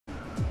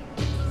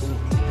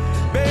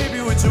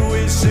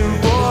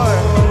wishing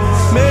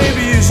for.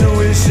 Maybe you should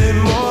wish it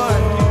more.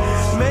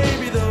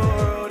 Maybe the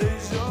world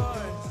is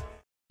yours.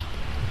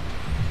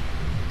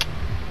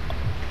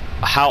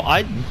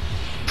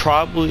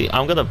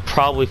 I'm gonna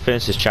probably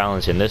finish this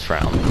challenge in this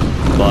round,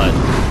 but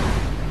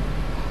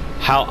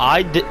how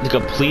I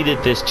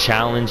completed this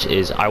challenge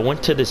is I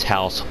went to this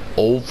house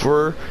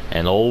over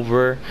and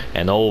over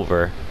and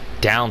over,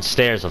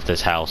 downstairs of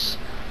this house,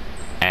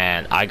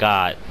 and I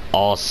got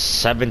all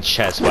 7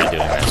 chests by doing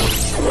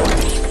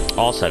that.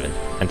 All 7.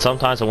 And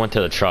sometimes I went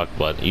to the truck,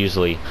 but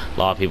usually a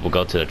lot of people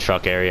go to the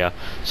truck area.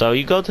 So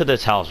you go to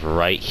this house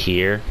right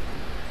here.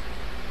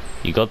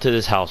 You go to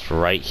this house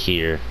right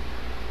here,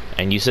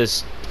 and you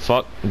says,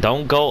 fuck,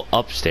 don't go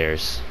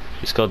upstairs,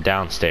 just go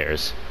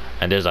downstairs,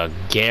 and there's a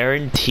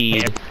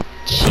guaranteed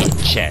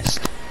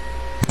chest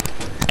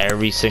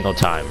every single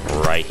time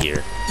right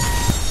here.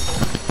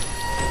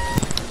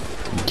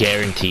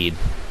 Guaranteed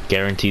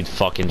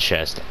fucking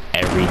chest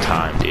every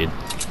time, dude.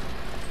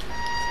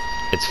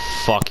 It's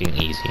fucking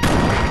easy.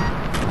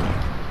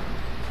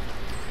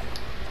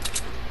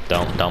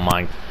 Don't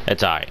mind.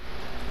 It's alright.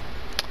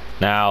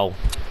 Now,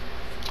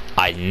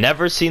 I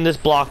never seen this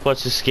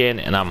Blockbuster skin,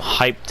 and I'm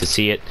hyped to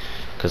see it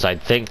because I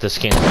think the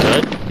skin's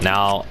good.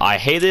 Now, I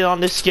hated on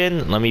this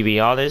skin, let me be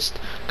honest,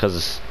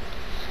 because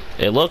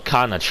it looked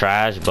kind of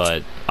trash,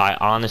 but I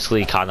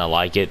honestly kind of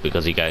like it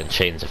because you got to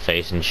change the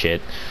face and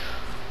shit.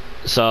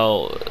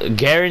 So,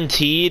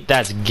 guaranteed,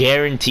 that's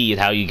guaranteed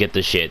how you get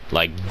the shit.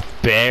 Like,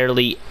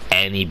 barely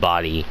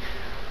anybody.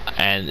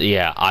 And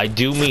yeah, I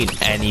do mean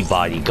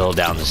anybody go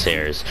down the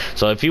stairs.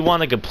 So if you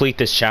want to complete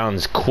this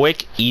challenge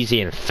quick,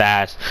 easy, and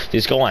fast,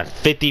 just go on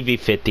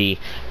 50v50,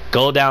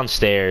 go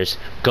downstairs,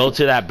 go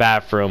to that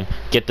bathroom,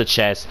 get the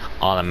chest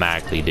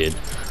automatically, dude.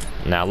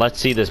 Now let's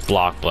see this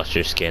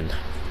Blockbuster skin.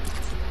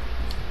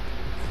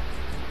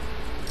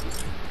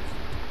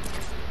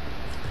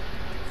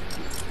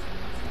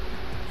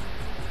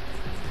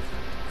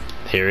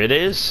 Here it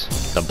is,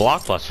 the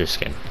Blockbuster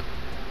skin.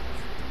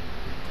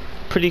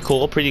 Pretty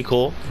cool, pretty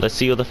cool. Let's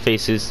see all the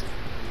faces.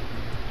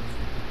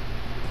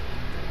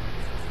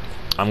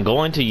 I'm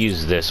going to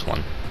use this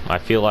one. I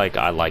feel like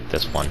I like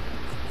this one.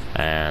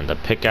 And the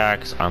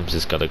pickaxe, I'm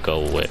just gonna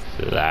go with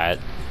that.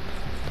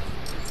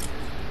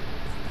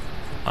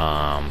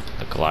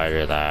 The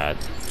glider, that,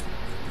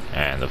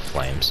 and the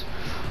flames.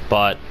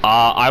 But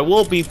I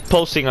will be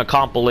posting a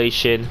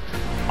compilation.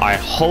 I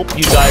hope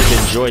you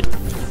guys enjoyed.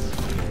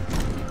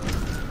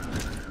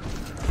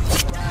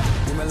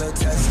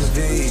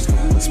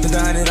 Spend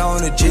 100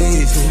 on the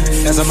G's.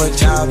 That's how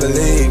much I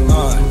believe.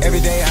 Every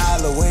day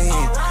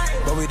Halloween,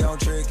 but we don't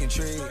trick and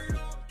treat.